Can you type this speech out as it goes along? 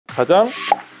가장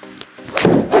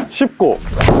쉽고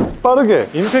빠르게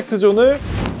임팩트 존을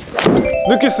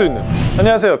느낄 수 있는.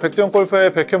 안녕하세요,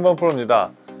 백전골프의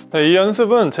백현범프로입니다. 이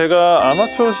연습은 제가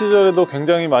아마추어 시절에도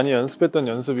굉장히 많이 연습했던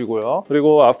연습이고요,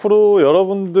 그리고 앞으로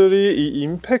여러분들이 이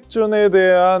임팩트 존에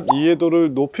대한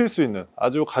이해도를 높일 수 있는,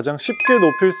 아주 가장 쉽게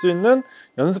높일 수 있는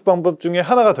연습 방법 중에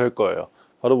하나가 될 거예요.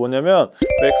 바로 뭐냐면,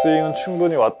 백스윙은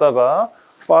충분히 왔다가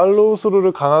팔로우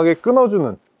스루를 강하게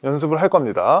끊어주는 연습을 할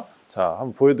겁니다. 자,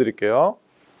 한번 보여드릴게요.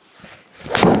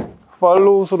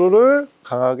 팔로우 스루를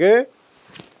강하게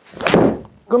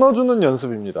끊어주는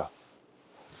연습입니다.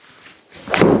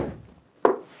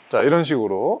 자, 이런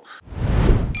식으로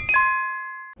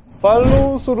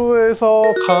팔로우 스루에서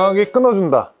강하게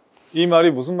끊어준다, 이 말이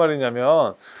무슨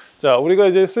말이냐면, 자, 우리가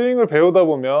이제 스윙을 배우다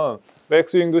보면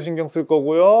백스윙도 신경 쓸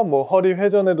거고요, 뭐 허리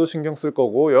회전에도 신경 쓸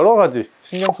거고, 여러 가지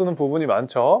신경 쓰는 부분이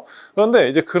많죠. 그런데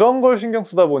이제 그런 걸 신경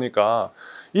쓰다 보니까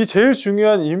이 제일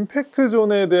중요한 임팩트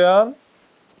존에 대한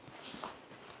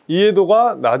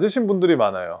이해도가 낮으신 분들이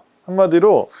많아요.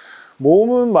 한마디로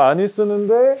몸은 많이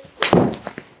쓰는데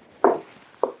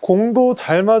공도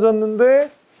잘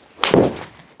맞았는데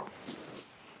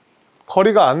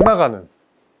거리가 안 나가는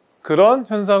그런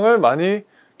현상을 많이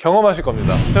경험하실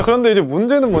겁니다. 자, 그런데 이제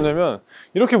문제는 뭐냐면,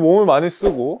 이렇게 몸을 많이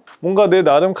쓰고 뭔가 내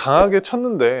나름 강하게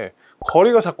쳤는데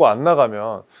거리가 자꾸 안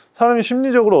나가면 사람이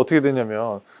심리적으로 어떻게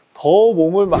되냐면, 더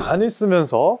몸을 많이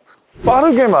쓰면서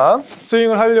빠르게만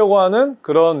스윙을 하려고 하는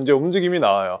그런 이제 움직임이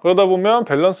나와요. 그러다 보면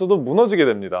밸런스도 무너지게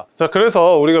됩니다. 자,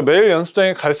 그래서 우리가 매일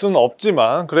연습장에 갈 수는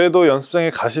없지만, 그래도 연습장에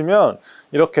가시면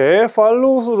이렇게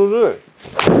팔로우 스루를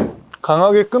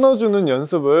강하게 끊어주는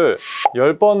연습을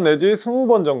 10번 내지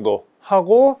 20번 정도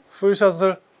하고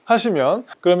풀샷을 하시면,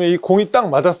 그러면 이 공이 딱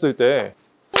맞았을 때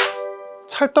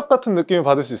찰떡 같은 느낌을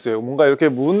받을 수 있어요. 뭔가 이렇게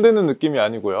무은되는 느낌이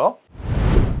아니고요.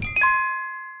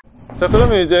 자,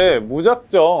 그러면 이제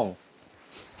무작정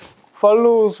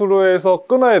팔로우 스루에서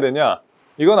끊어야 되냐?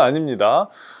 이건 아닙니다.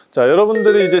 자,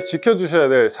 여러분들이 이제 지켜주셔야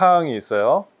될 사항이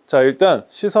있어요. 자, 일단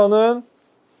시선은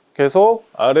계속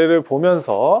아래를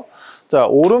보면서, 자,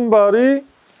 오른발이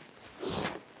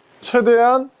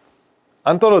최대한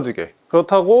안 떨어지게,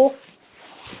 그렇다고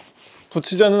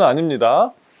붙이자는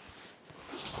아닙니다.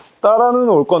 따라는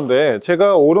올 건데,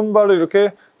 제가 오른발을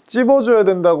이렇게 찝어줘야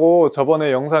된다고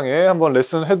저번에 영상에 한번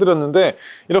레슨을 해드렸는데,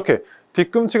 이렇게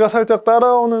뒤꿈치가 살짝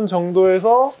따라오는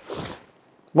정도에서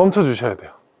멈춰 주셔야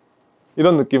돼요.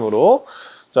 이런 느낌으로.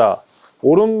 자,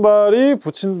 오른발이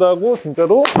붙인다고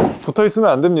진짜로 붙어 있으면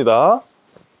안 됩니다.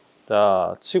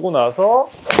 자, 치고 나서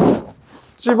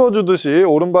찝어주듯이,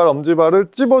 오른발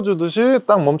엄지발을 찝어주듯이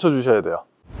딱 멈춰 주셔야 돼요.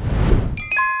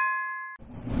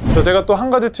 자, 제가 또 한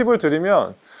가지 팁을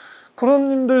드리면,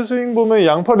 프로님들 스윙 보면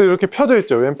양팔이 이렇게 펴져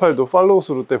있죠. 왼팔도 팔로우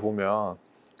스루 때 보면.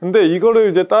 근데 이거를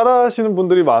이제 따라 하시는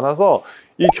분들이 많아서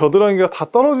이 겨드랑이가 다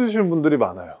떨어지시는 분들이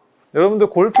많아요. 여러분들,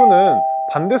 골프는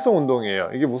반대성 운동이에요.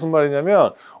 이게 무슨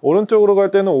말이냐면, 오른쪽으로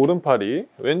갈 때는 오른팔이,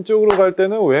 왼쪽으로 갈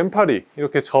때는 왼팔이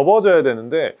이렇게 접어져야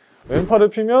되는데, 왼팔을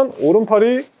피면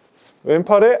오른팔이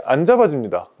왼팔에 안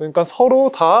잡아집니다. 그러니까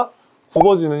서로 다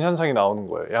굽어지는 현상이 나오는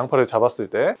거예요, 양팔을 잡았을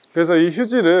때. 그래서 이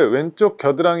휴지를 왼쪽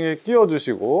겨드랑이에 끼워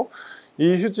주시고,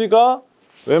 이 휴지가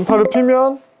왼팔을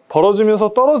피면 벌어지면서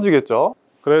떨어지겠죠.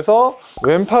 그래서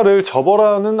왼팔을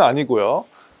접어라는 아니고요,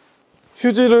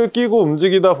 휴지를 끼고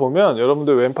움직이다 보면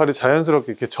여러분들 왼팔이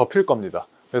자연스럽게 이렇게 접힐 겁니다.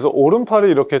 그래서 오른팔이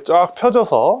이렇게 쫙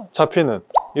펴져서 잡히는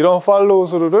이런 팔로우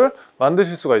스루를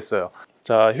만드실 수가 있어요.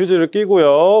 자, 휴지를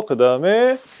끼고요, 그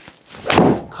다음에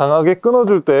강하게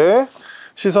끊어줄 때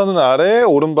시선은 아래,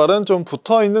 오른발은 좀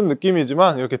붙어있는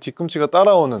느낌이지만 이렇게 뒤꿈치가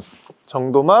따라오는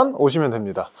정도만 오시면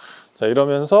됩니다. 자,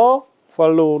 이러면서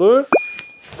팔로우를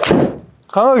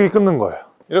강하게 끊는 거예요.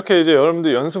 이렇게 이제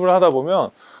여러분들 연습을 하다 보면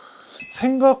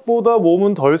생각보다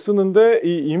몸은 덜 쓰는데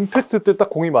이 임팩트 때 딱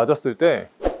공이 맞았을 때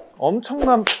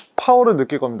엄청난 파워를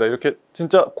느낄 겁니다. 이렇게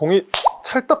진짜 공이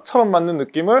찰떡처럼 맞는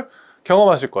느낌을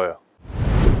경험하실 거예요.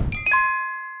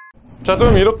 자,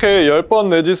 그럼 이렇게 10번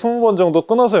내지 20번 정도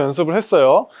끊어서 연습을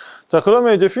했어요. 자,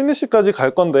 그러면 이제 피니시까지 갈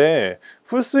건데,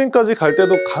 풀스윙까지 갈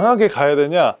때도 강하게 가야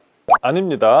되냐?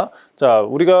 아닙니다. 자,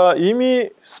 우리가 이미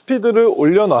스피드를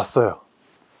올려놨어요.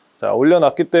 자,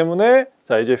 올려놨기 때문에,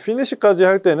 자, 이제 피니시까지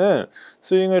할 때는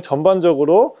스윙을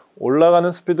전반적으로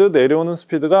올라가는 스피드, 내려오는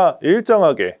스피드가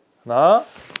일정하게, 하나,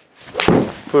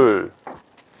 둘,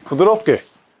 부드럽게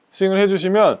스윙을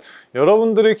해주시면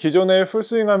여러분들이 기존에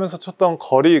풀스윙 하면서 쳤던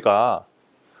거리가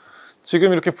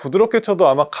지금 이렇게 부드럽게 쳐도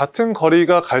아마 같은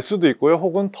거리가 갈 수도 있고요,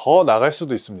 혹은 더 나갈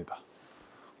수도 있습니다.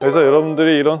 그래서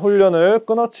여러분들이 이런 훈련을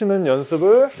끊어치는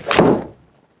연습을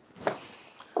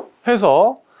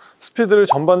해서 스피드를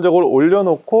전반적으로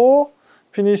올려놓고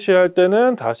피니시 할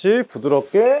때는 다시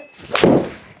부드럽게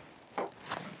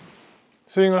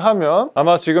스윙을 하면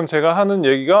아마 지금 제가 하는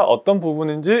얘기가 어떤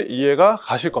부분인지 이해가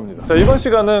가실 겁니다. 자, 이번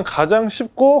시간은 가장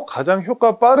쉽고 가장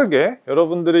효과 빠르게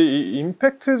여러분들이 이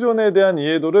임팩트 존에 대한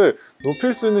이해도를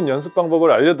높일 수 있는 연습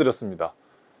방법을 알려드렸습니다.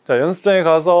 자, 연습장에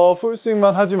가서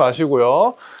풀스윙만 하지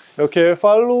마시고요, 이렇게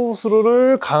팔로우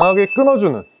스루를 강하게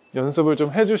끊어주는 연습을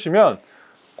좀 해주시면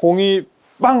공이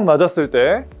빵 맞았을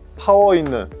때 파워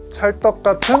있는 찰떡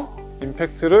같은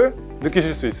임팩트를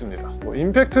느끼실 수 있습니다.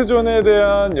 임팩트 존에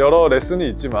대한 여러 레슨이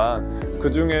있지만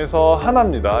그 중에서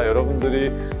하나입니다.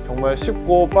 여러분들이 정말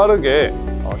쉽고 빠르게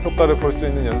효과를 볼 수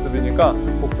있는 연습이니까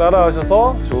꼭 따라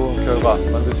하셔서 좋은 결과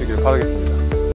만드시길 바라겠습니다.